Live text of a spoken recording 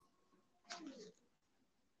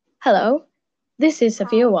Hello, this is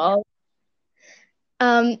Sophia Hi. Wall,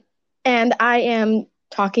 um, and I am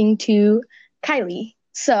talking to Kylie.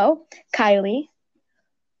 So, Kylie,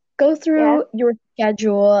 go Yes. through your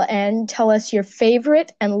schedule and tell us your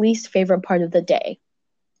favorite and least favorite part of the day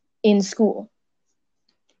in school.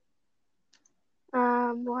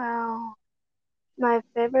 Well, my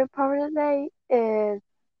favorite part of the day is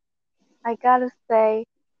I gotta say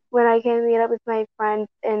when I can meet up with my friends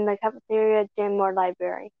in the cafeteria, gym, or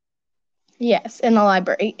library. Yes, in the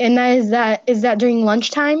library. And is that during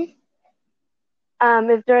lunchtime?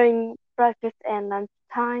 It's during breakfast and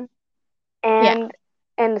lunchtime, Yeah. and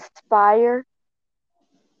Inspire.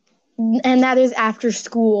 And that is after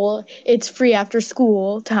school. It's free after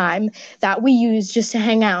school time that we use just to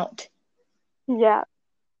hang out. Yeah.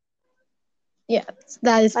 Yeah,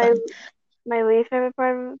 that is My fun. my least favorite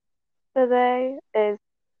part of the day is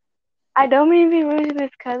I don't mean to be rude to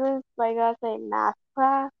Miss Cousins, but I gotta say math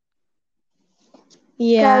class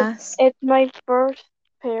because Yes. it's my first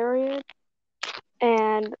period,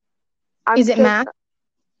 and I'm Is it just math?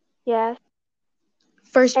 yes,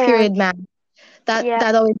 First and period math. that yeah,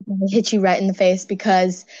 that always hits you right in the face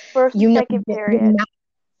because first and you know second you're period. not,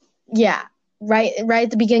 yeah, right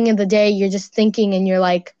at the beginning of the day you're just thinking and you're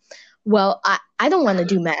like, well, I don't want to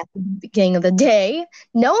do math at the beginning of the day.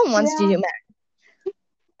 No one wants to Yeah, do math.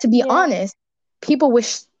 To be yeah. honest, people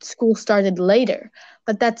wish school started later,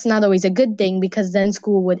 but that's not always a good thing because then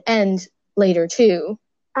school would end later too.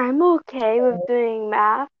 I'm okay with doing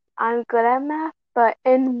math. I'm good at math, but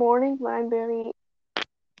in the morning when I'm barely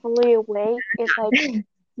fully awake, it's like,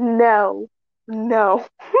 no, no.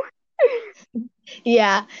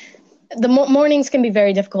 Yeah, the mornings can be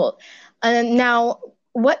very difficult. And now,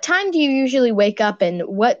 what time do you usually wake up and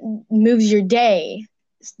what moves your day?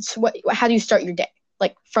 How do you start your day?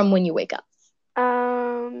 Like from when you wake up?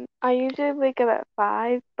 I usually wake up at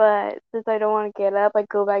 5, but since I don't want to get up, I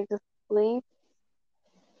go back to sleep,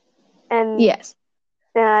 and Yes.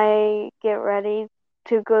 then I get ready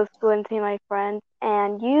to go to school and see my friends,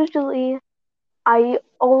 and usually I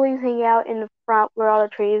always hang out in the front where all the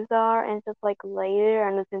trees are and just like lay there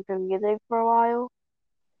and listen to music for a while.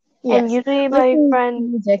 And Yes. usually my Listening to friend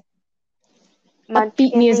music,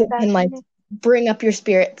 upbeat Munchkin music thinks can that's like me. bring up your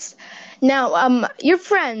spirits. Now, your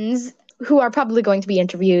friends who are probably going to be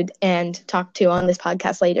interviewed and talked to on this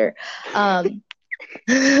podcast later, um,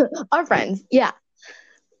 our friends, yeah.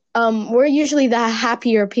 We're usually the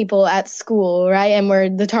happier people at school, right? And we're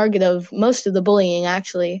the target of most of the bullying,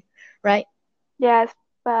 actually, right? Yes,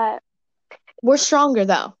 but We're stronger,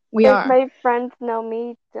 though. We if are. my friends know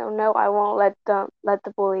me, they'll know I won't let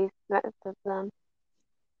the bullies mess with them.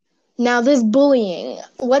 Now, this bullying,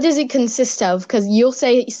 what does it consist of? Because you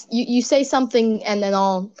say something, and then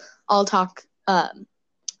I'll talk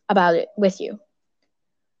about it with you.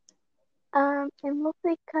 It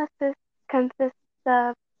mostly consists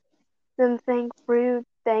of them saying rude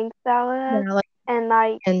things about us Yeah, like and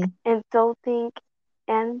like and insulting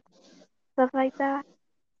and stuff like that.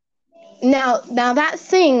 now that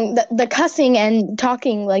thing, the cussing and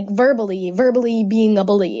talking like verbally being a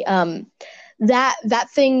bully. That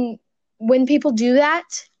thing when people do that,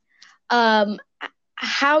 um,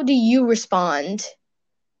 how do you respond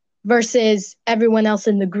versus everyone else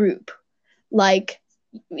in the group? Like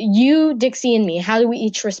you, Dixie, and me, how do we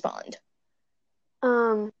each respond?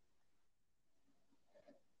 Um,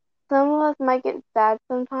 some of us might get sad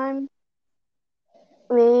sometimes.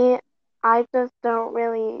 Me, I just don't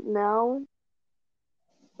really know.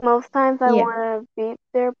 Most times I Yeah. want to beat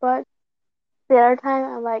their butts. The other time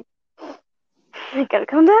I'm like, I gotta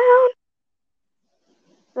come down.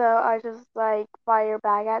 So I just like fire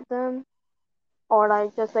back at them or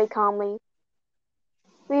like just say calmly,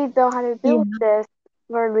 we don't have to deal with Yeah. this.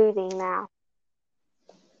 We're leaving now.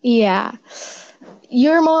 Yeah.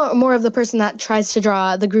 You're more of the person that tries to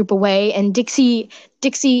draw the group away, and Dixie,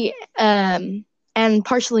 and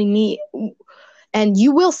partially me, and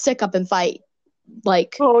you will stick up and fight,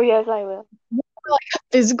 like Oh yes, I will.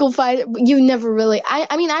 physical fight. You never really.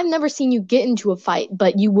 I mean, I've never seen you get into a fight,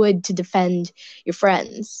 but you would to defend your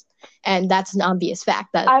friends, and that's an obvious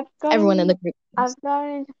fact that I've everyone in the gotten group knows. I've gotten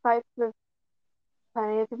into fights with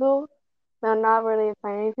plenty of people. No, not really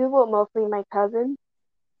plenty of people, mostly my cousins.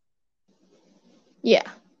 Yeah,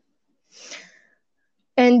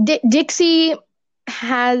 and Dixie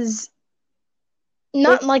has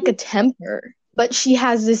not like a Dixie, temper, but she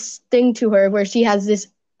has this thing to her where she has this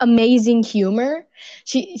amazing humor.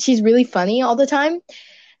 She's really funny all the time,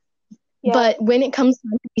 yeah, but when it comes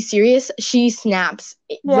time to be serious, she snaps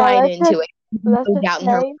yeah. right into it. Let's No just doubt in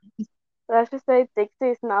her. say let's just say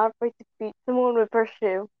Dixie is not afraid to beat someone with her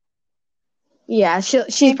shoe. Yeah,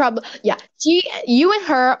 she's probably you and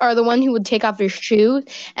her are the one who would take off your shoe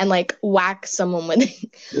and like whack someone with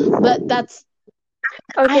it. But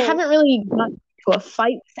I Okay, haven't really gotten into a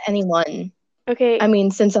fight with anyone. okay. I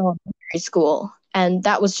mean, since elementary school, and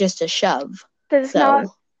that was just a shove. This is not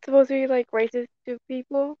So supposed to be like racist to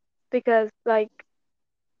people because like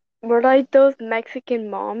we're like those Mexican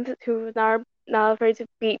moms who are not afraid to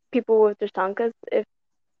beat people with their chanclas if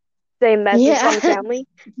they mess with yeah, on the family.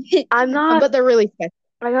 I'm not. but they're really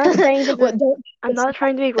I'm not special. saying this is. What don't I'm not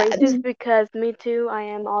trying to be racist that? because me too. I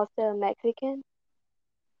am also Mexican.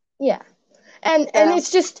 Yeah. And So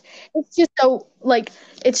it's just so like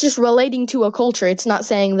it's just relating to a culture. It's not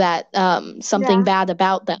saying that something yeah. bad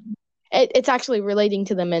about them. It's actually relating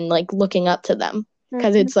to them and like looking up to them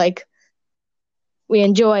because Hmm. it's like we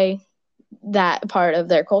enjoy that part of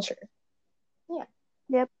their culture. Yeah.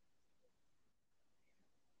 Yep.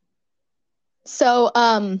 So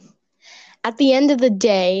at the end of the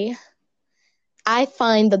day, I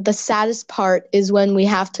find that the saddest part is when we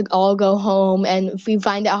have to all go home and we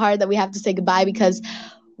find it hard that we have to say goodbye because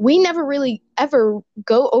we never really ever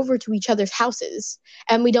go over to each other's houses.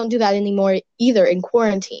 And we don't do that anymore either in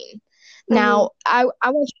quarantine. Hmm. Now, I want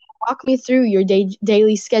you to walk me through your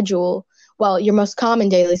daily schedule. Well, your most common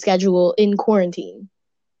daily schedule in quarantine.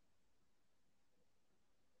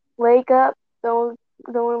 Wake up. Don't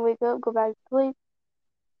want to wake up. Go back to sleep.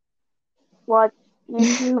 Watch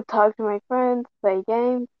YouTube. Talk to my friends. Play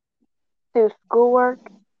games. Do schoolwork.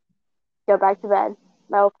 Go back to bed.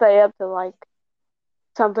 I'll stay up till like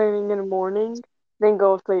something in the morning. Then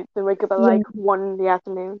go to sleep. Then wake up at like 1 in the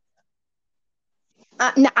afternoon.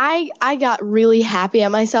 I got really happy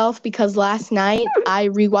at myself because last night I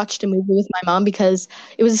rewatched a movie with my mom because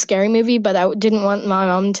it was a scary movie, but I didn't want my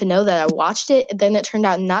mom to know that I watched it. Then it turned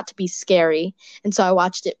out not to be scary, and so I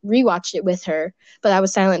rewatched it with her. But I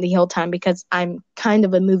was silent the whole time because I'm kind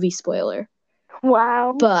of a movie spoiler.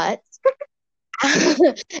 Wow. But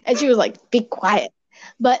and she was like, "Be quiet."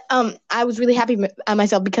 But I was really happy at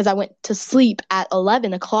myself because I went to sleep at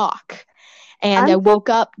 11 o'clock. And I'm I so woke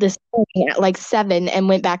up this morning at like 7 and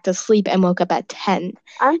went back to sleep and woke up at 10.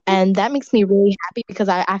 I'm so And that makes me really happy because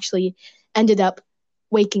I actually ended up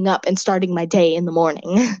waking up and starting my day in the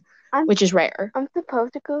morning, I'm which is rare. I'm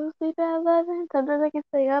supposed to go to sleep at 11. Sometimes I can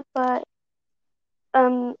stay up, but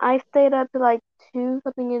I stayed up to like 2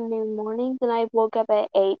 something in the morning. Then I woke up at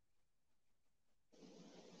 8.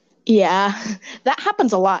 Yeah, that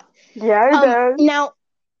happens a lot. Yeah, it does. Now,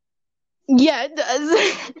 yeah, it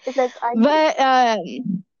does. It's like I but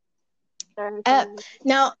sorry, uh,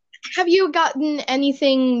 now, have you gotten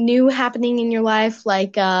anything new happening in your life,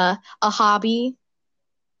 like a hobby,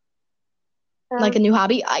 like a um new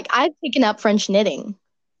hobby? Like I've taken up French knitting.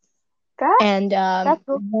 that And that's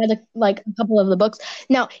cool. read like a couple of the books.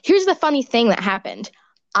 Now, here's the funny thing that happened.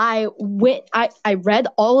 I read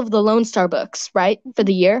all of the Lone Star books, right, for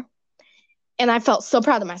the year, and I felt so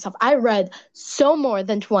proud of myself. I read so more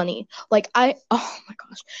than 20. Oh my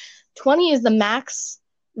gosh. 20 is the max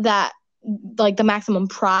that like the maximum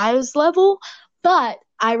prize level, but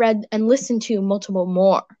I read and listened to multiple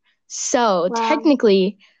more. So, Wow.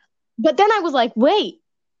 technically, but then I was like, "Wait,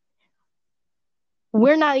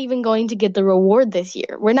 we're not even going to get the reward this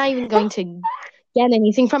year. We're not even going to get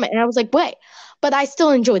anything from it." And I was like, wait, but I still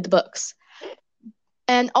enjoyed the books.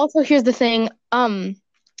 And also, here's the thing.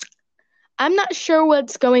 I'm not sure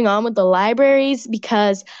what's going on with the libraries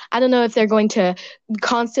because I don't know if they're going to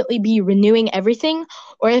constantly be renewing everything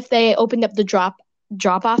or if they opened up the drop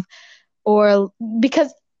off or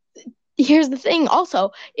because here's the thing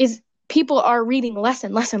also is people are reading less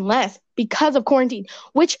and less and less because of quarantine,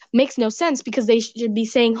 which makes no sense because they should be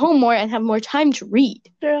staying home more and have more time to read,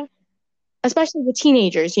 True. especially the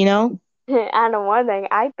teenagers, you know? I know one thing.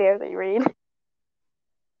 I barely read.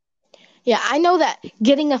 Yeah, I know that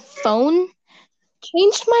getting a phone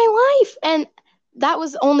changed my life. And that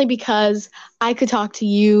was only because I could talk to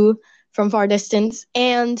you from far distance.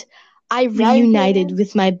 And I Yeah, you reunited can.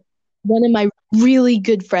 with my one of my really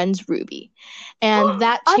good friends, Ruby. And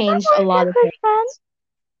that Aren't that changed my a lot of sister's things. friend?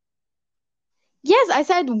 Yes, I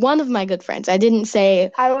said one of my good friends. I didn't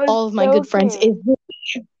say I was all of my good friends is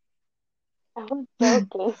joking. I was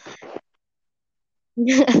joking.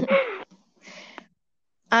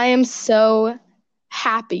 I am so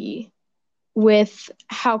happy with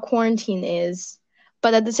how quarantine is,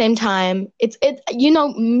 but at the same time,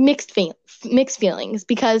 mixed feelings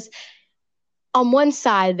because on one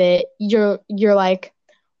side of it, you're like,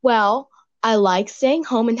 well, I like staying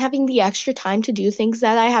home and having the extra time to do things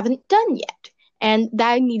that I haven't done yet and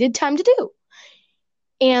that I needed time to do.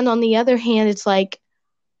 And on the other hand, it's like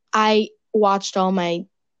I watched all my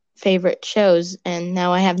favorite shows, and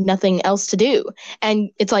now I have nothing else to do. And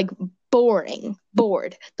it's like boring,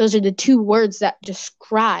 bored. Those are the two words that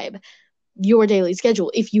describe your daily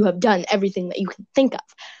schedule if you have done everything that you can think of.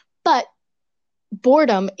 But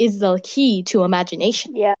boredom is the key to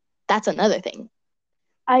imagination. Yeah. That's another thing.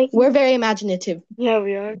 I We're very imaginative. Yeah,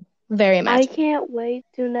 we are. Very I imaginative. can't wait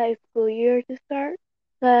till next school year to start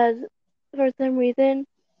because for some reason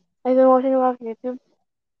I've been watching a lot of YouTube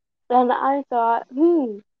and I thought,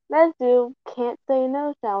 let's do can't say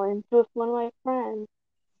no challenge with one of my friends.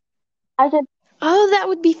 I just Oh, that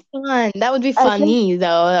would be fun. That would be I just funny,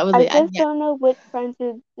 though. That would I be, just yeah. don't know which friend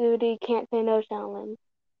to do the can't say no challenge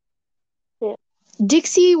to.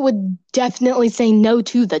 Dixie would definitely say no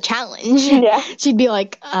to the challenge. Yeah. She'd be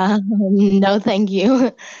like, no, thank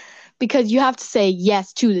you. Because you have to say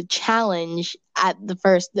yes to the challenge at the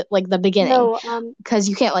first, like the beginning. No, Because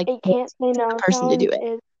you can't, like, a force can't say no a person to do challenge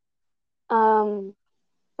it. is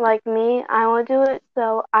like me, I want to do it,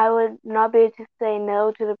 so I would not be able to say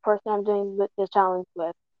no to the person I'm doing the challenge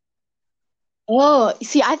with. Oh,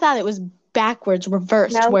 see, I thought it was backwards,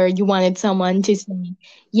 reversed, No, where you wanted someone to say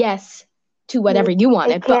yes to no, whatever you a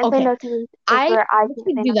wanted. But can't say okay, no challenge is I where I can't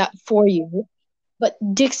could say do no. that for you. But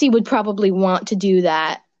Dixie would probably want to do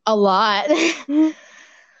that a lot.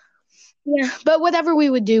 Yeah, but whatever we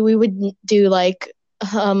would do like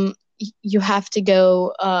you have to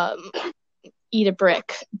go eat a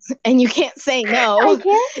brick and you can't say I no.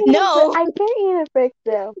 can't eat a brick. No, I can't eat a brick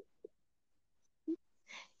though.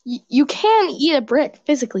 you can eat a brick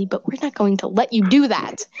physically, but we're not going to let you do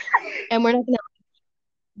that. And we're not going to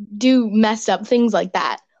do messed up things like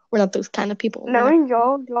that. We're not those kind of people. Knowing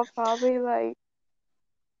y'all probably like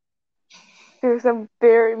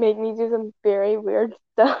make me do some very weird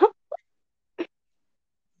stuff.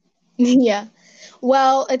 Yeah.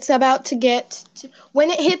 Well, it's about to get when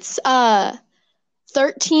it hits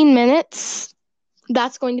 13 minutes,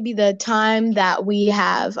 that's going to be the time that we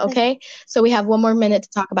have, okay? So we have 1 more minute to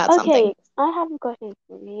talk about something. Okay, I have a question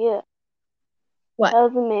for you. What?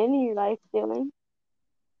 How's the man in your life doing?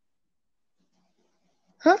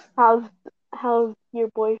 Huh? How's your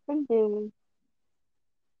boyfriend doing?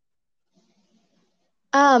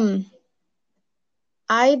 Um,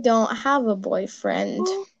 I don't have a boyfriend.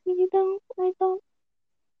 Oh, you don't. I don't.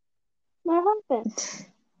 What happened?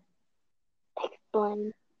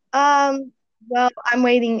 Explain. Well, I'm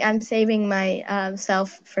waiting. I'm saving my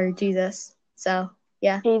self for Jesus. So,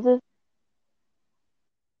 yeah. Jesus.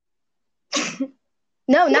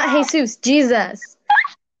 No, not Jesus. Jesus.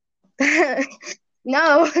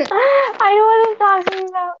 No. I know what I'm talking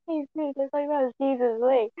about. Jesus. I'm talking about Jesus.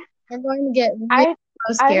 Wait. We're going to get really I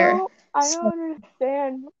close I here. don't I So, don't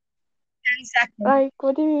understand. 10 seconds. Like,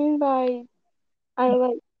 what do you mean by I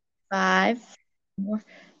like 5, 4,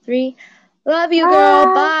 3. Love you, girl.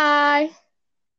 ah Bye.